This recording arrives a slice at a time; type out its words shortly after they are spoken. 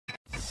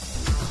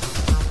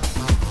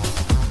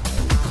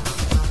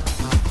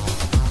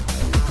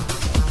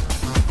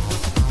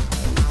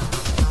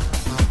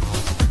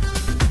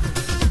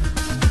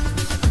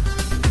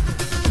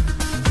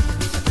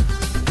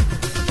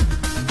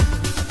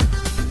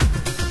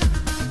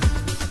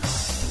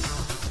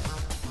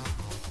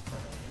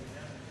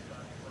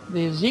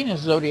The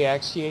Zenith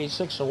Zodiac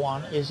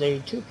CH601 is a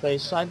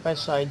two-place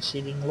side-by-side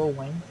seating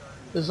low-wing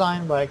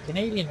designed by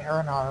Canadian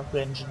aeronautical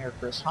engineer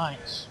Chris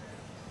Hines.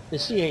 The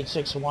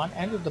CH601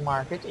 entered the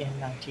market in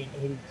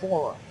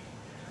 1984.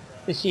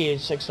 The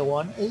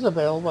CH601 is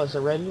available as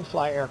a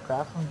ready-to-fly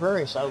aircraft from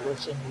various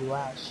outlets in the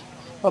U.S.,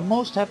 but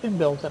most have been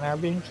built and are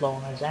being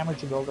flown as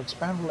amateur-built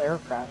experimental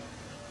aircraft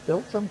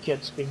built from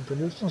kits being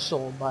produced and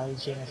sold by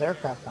Zenith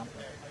Aircraft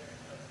Company.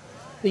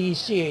 The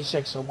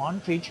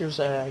CH601 features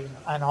an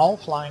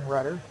all-flying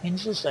rudder,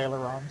 hingeless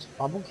ailerons,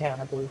 bubble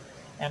canopy,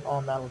 and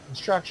all-metal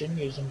construction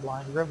using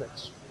blind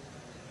rivets.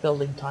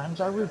 Building times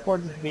are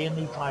reported to be in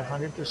the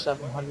 500 to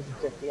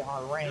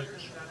 750-hour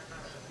range.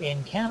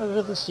 In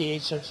Canada, the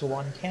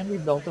CH601 can be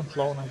built and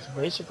flown as a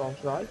basic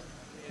ultralight,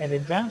 an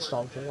advanced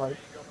ultralight,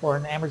 or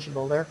an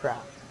amateur-built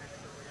aircraft.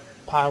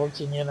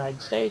 Pilots in the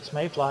United States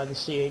may fly the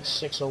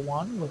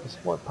CH601 with a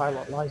sport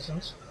pilot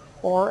license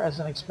or as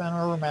an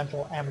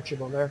experimental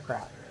amateur-built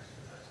aircraft.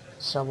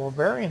 Several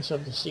variants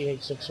of the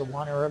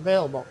CH601 are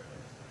available.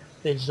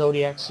 The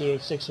Zodiac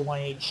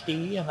CH601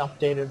 HD, an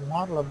updated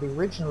model of the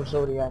original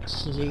Zodiac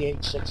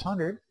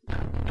CH600,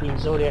 the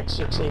Zodiac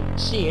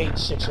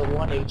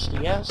CH601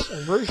 HDS,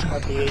 a version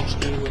of the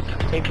HD with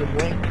tapered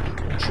wing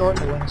and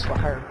shortened wings for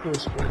higher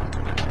cruise speed.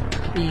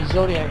 The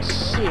Zodiac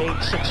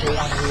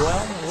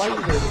CH601UL, a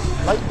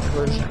lightened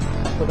version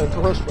with a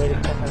gross weight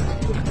of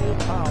 1058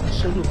 pounds,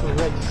 suited for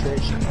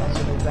registration as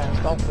an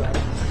advanced ultralight,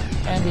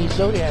 and the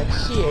Zodiac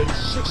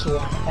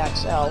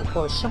CH601XL,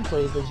 or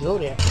simply the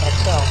Zodiac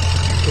XL,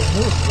 the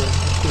newest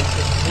version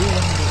featuring new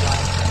wing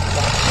design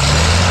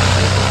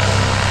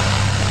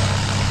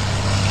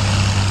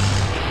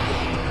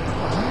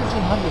and hundreds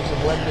and hundreds of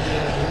web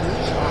video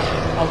reviews on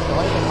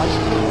ultralight and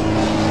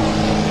high-speed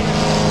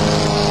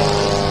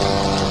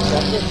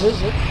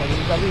visit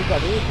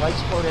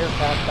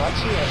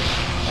www.lightsportaircraft.ca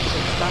and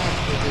subscribe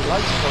to the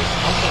Lightsport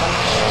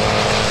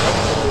Ultralight.